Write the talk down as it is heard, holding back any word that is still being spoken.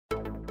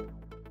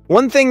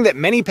One thing that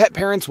many pet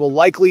parents will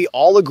likely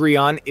all agree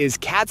on is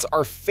cats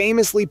are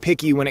famously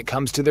picky when it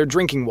comes to their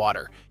drinking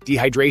water.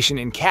 Dehydration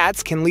in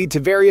cats can lead to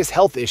various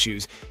health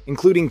issues,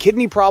 including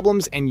kidney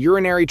problems and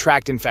urinary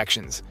tract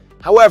infections.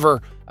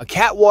 However, a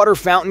cat water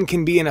fountain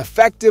can be an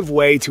effective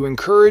way to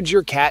encourage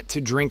your cat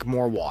to drink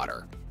more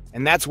water.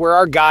 And that's where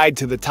our guide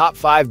to the top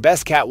 5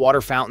 best cat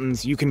water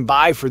fountains you can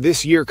buy for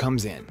this year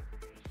comes in.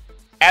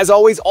 As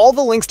always, all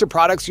the links to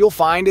products you'll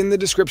find in the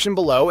description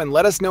below, and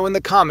let us know in the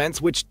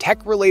comments which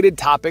tech-related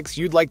topics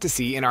you'd like to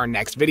see in our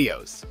next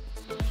videos.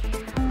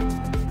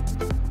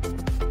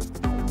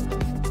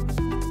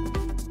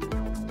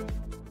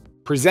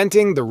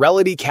 Presenting the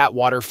Rellaty Cat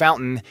Water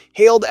Fountain,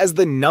 hailed as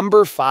the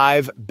number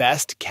 5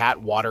 best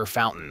cat water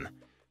fountain.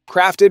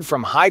 Crafted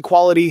from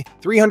high-quality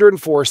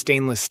 304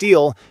 stainless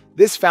steel,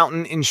 this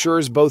fountain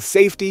ensures both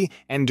safety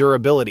and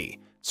durability,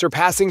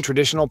 surpassing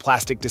traditional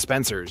plastic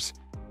dispensers.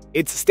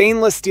 Its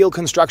stainless steel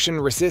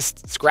construction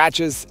resists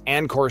scratches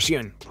and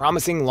corrosion,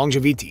 promising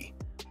longevity.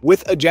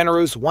 With a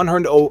generous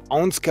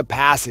 100-ounce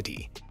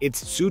capacity,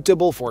 it's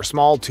suitable for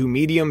small to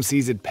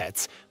medium-sized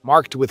pets,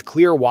 marked with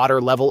clear water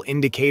level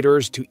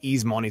indicators to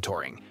ease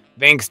monitoring.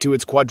 Thanks to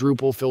its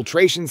quadruple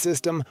filtration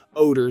system,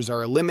 odors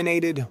are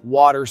eliminated,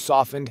 water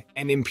softened,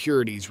 and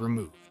impurities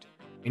removed,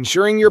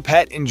 ensuring your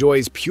pet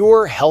enjoys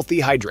pure, healthy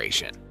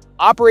hydration.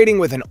 Operating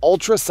with an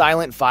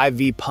ultra-silent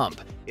 5V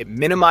pump, it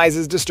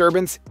minimizes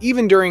disturbance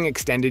even during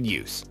extended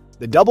use.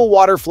 The double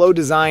water flow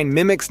design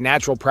mimics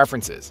natural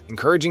preferences,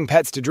 encouraging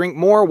pets to drink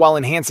more while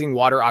enhancing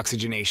water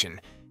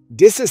oxygenation.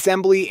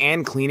 Disassembly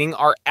and cleaning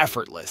are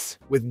effortless,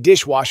 with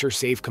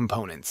dishwasher-safe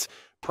components.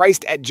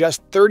 Priced at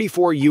just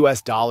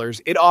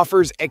 $34, it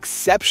offers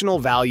exceptional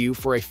value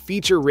for a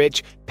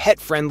feature-rich,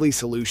 pet-friendly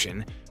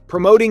solution,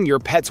 promoting your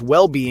pet's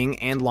well-being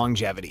and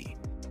longevity.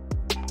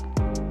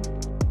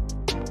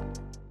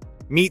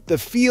 Meet the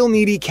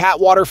FeelNeedy Cat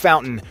Water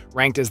Fountain,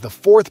 ranked as the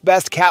 4th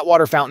best cat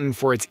water fountain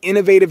for its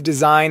innovative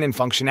design and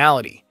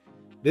functionality.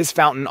 This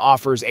fountain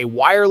offers a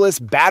wireless,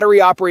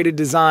 battery-operated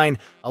design,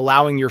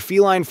 allowing your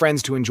feline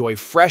friends to enjoy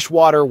fresh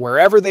water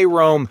wherever they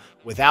roam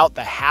without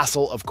the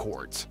hassle of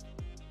cords.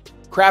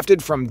 Crafted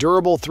from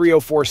durable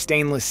 304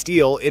 stainless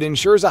steel, it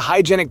ensures a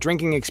hygienic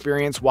drinking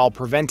experience while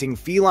preventing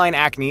feline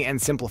acne and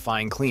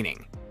simplifying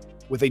cleaning.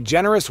 With a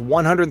generous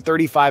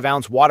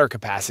 135-ounce water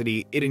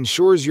capacity, it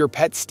ensures your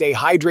pets stay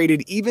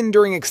hydrated even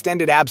during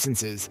extended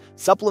absences,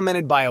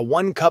 supplemented by a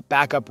 1-cup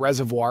backup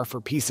reservoir for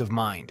peace of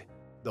mind.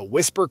 The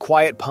Whisper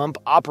Quiet pump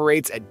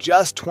operates at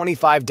just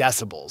 25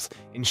 decibels,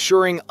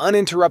 ensuring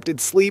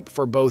uninterrupted sleep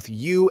for both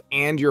you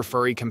and your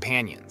furry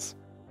companions.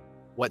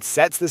 What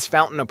sets this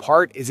fountain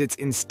apart is its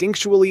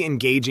instinctually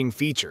engaging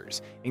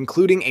features,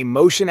 including a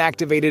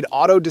motion-activated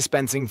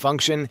auto-dispensing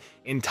function,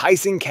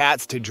 enticing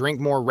cats to drink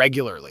more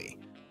regularly.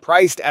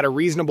 Priced at a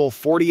reasonable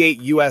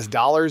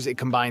 $48, it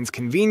combines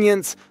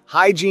convenience,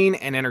 hygiene,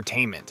 and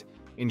entertainment,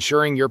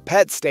 ensuring your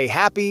pets stay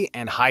happy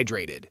and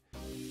hydrated.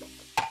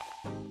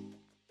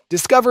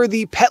 Discover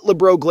the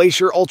Petlibro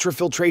Glacier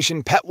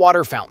Ultrafiltration Pet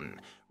Water Fountain,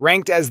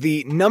 ranked as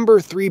the number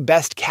 3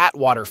 best cat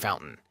water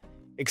fountain.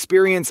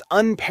 Experience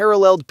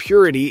unparalleled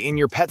purity in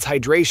your pet's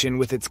hydration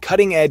with its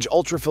cutting-edge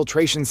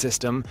ultrafiltration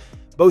system,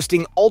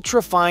 boasting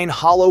ultra-fine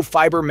hollow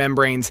fiber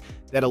membranes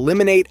that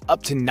eliminate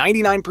up to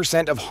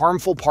 99% of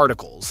harmful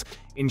particles,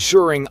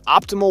 ensuring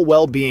optimal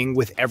well-being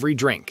with every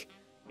drink.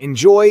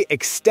 Enjoy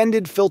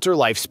extended filter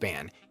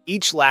lifespan,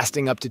 each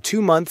lasting up to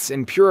 2 months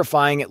and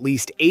purifying at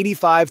least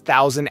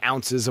 85,000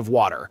 ounces of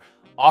water,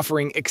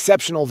 offering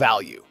exceptional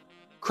value.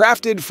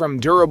 Crafted from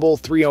durable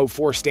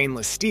 304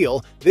 stainless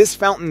steel, this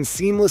fountain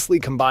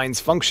seamlessly combines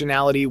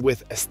functionality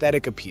with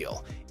aesthetic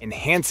appeal,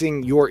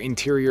 enhancing your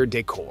interior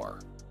decor.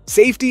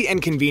 Safety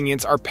and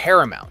convenience are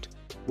paramount,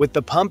 with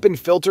the pump and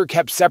filter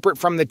kept separate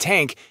from the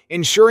tank,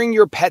 ensuring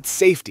your pet's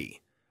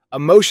safety. A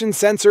motion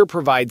sensor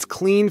provides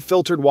clean,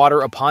 filtered water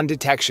upon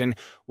detection,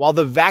 while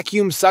the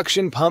vacuum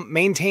suction pump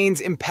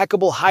maintains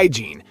impeccable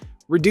hygiene,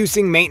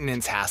 reducing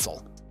maintenance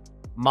hassle.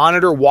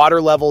 Monitor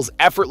water levels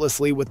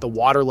effortlessly with the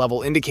water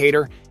level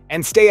indicator,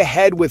 and stay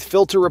ahead with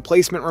filter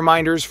replacement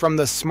reminders from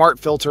the Smart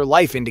Filter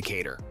Life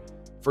Indicator.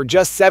 For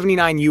just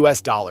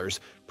 $79,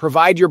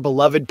 provide your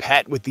beloved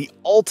pet with the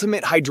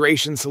ultimate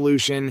hydration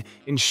solution,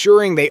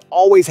 ensuring they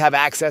always have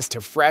access to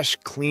fresh,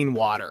 clean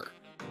water.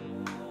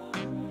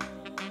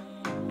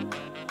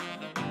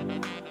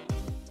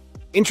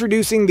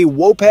 Introducing the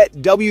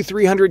Wopet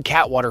W300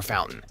 Cat Water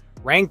Fountain,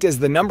 ranked as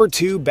the number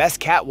 2 best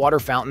cat water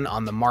fountain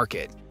on the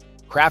market.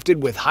 Crafted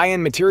with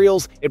high-end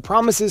materials, it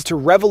promises to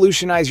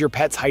revolutionize your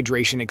pet's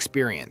hydration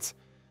experience.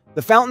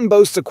 The fountain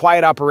boasts a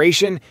quiet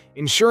operation,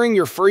 ensuring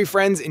your furry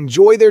friends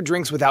enjoy their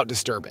drinks without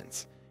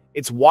disturbance.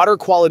 Its water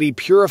quality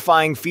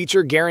purifying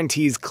feature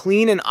guarantees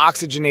clean and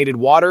oxygenated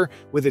water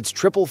with its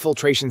triple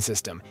filtration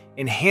system,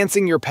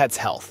 enhancing your pet's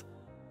health.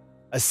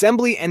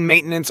 Assembly and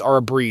maintenance are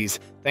a breeze,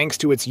 thanks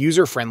to its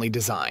user-friendly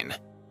design.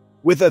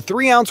 With a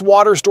 3-ounce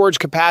water storage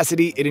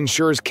capacity, it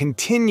ensures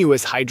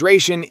continuous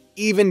hydration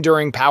even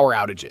during power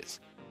outages.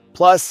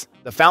 Plus,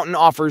 the fountain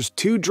offers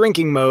 2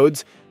 drinking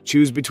modes,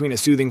 Choose between a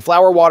soothing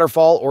flower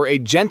waterfall or a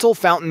gentle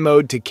fountain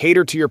mode to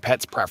cater to your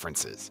pet's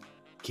preferences.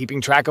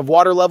 Keeping track of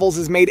water levels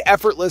is made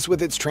effortless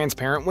with its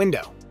transparent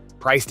window.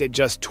 Priced at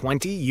just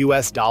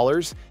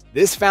 $20,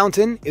 this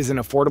fountain is an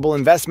affordable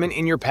investment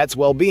in your pet's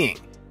well-being.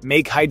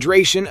 Make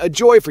hydration a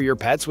joy for your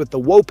pets with the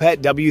Wopet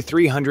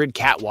W300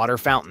 Cat Water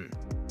Fountain.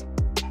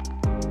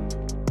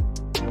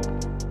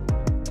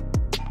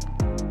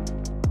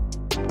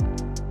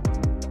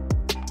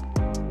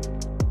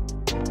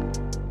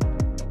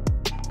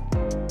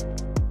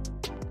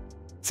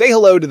 Say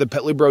hello to the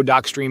Petlibro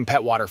Dockstream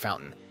Pet Water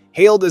Fountain,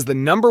 hailed as the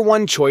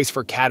 #1 choice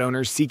for cat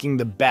owners seeking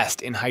the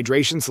best in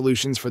hydration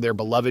solutions for their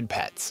beloved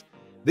pets.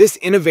 This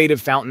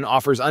innovative fountain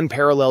offers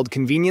unparalleled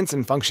convenience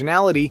and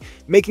functionality,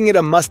 making it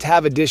a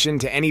must-have addition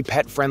to any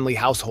pet-friendly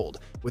household.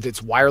 With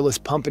its wireless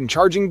pump and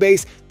charging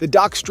base, the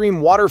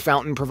Dockstream water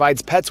fountain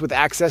provides pets with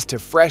access to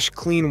fresh,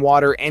 clean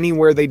water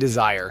anywhere they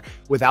desire,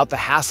 without the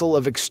hassle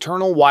of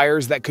external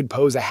wires that could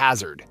pose a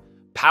hazard.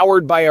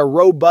 Powered by a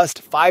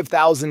robust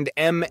 5000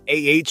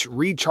 mAh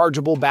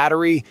rechargeable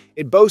battery,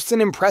 it boasts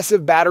an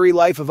impressive battery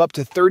life of up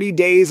to 30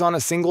 days on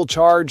a single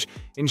charge,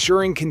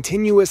 ensuring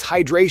continuous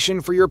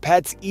hydration for your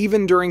pets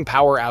even during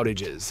power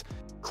outages.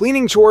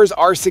 Cleaning chores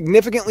are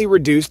significantly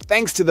reduced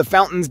thanks to the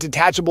fountain's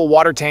detachable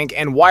water tank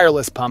and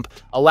wireless pump,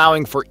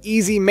 allowing for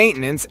easy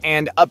maintenance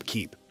and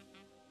upkeep.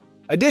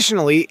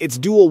 Additionally, its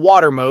dual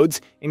water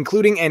modes,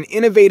 including an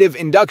innovative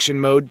induction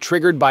mode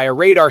triggered by a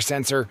radar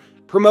sensor,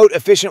 promote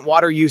efficient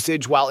water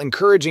usage while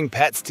encouraging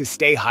pets to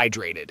stay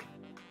hydrated.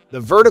 The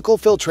vertical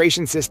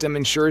filtration system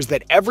ensures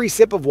that every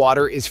sip of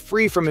water is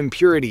free from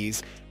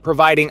impurities,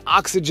 providing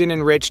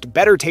oxygen-enriched,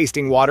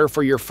 better-tasting water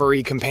for your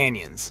furry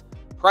companions.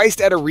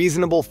 Priced at a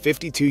reasonable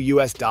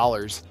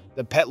 $52,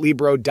 the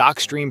Petlibro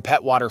Dockstream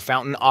Pet Water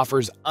Fountain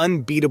offers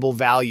unbeatable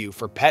value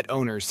for pet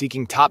owners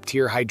seeking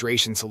top-tier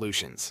hydration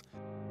solutions.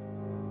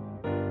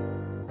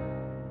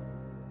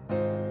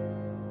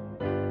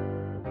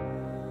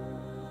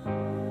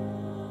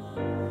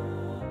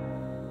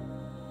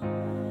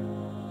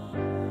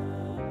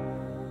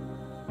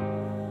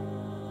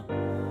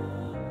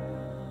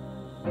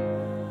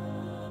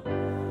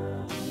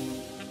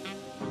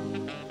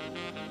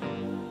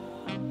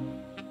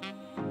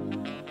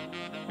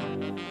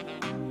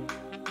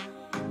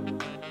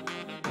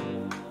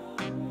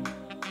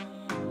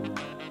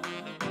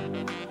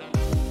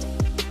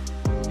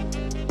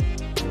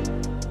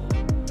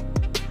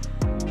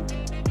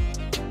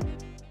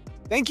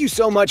 Thank you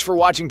so much for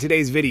watching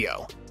today's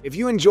video. If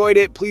you enjoyed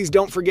it, please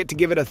don't forget to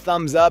give it a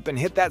thumbs up and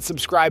hit that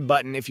subscribe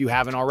button if you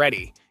haven't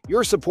already.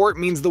 Your support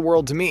means the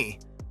world to me.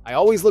 I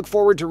always look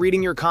forward to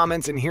reading your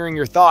comments and hearing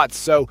your thoughts,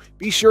 so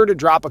be sure to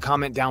drop a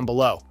comment down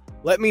below.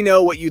 Let me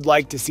know what you'd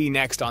like to see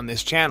next on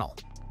this channel.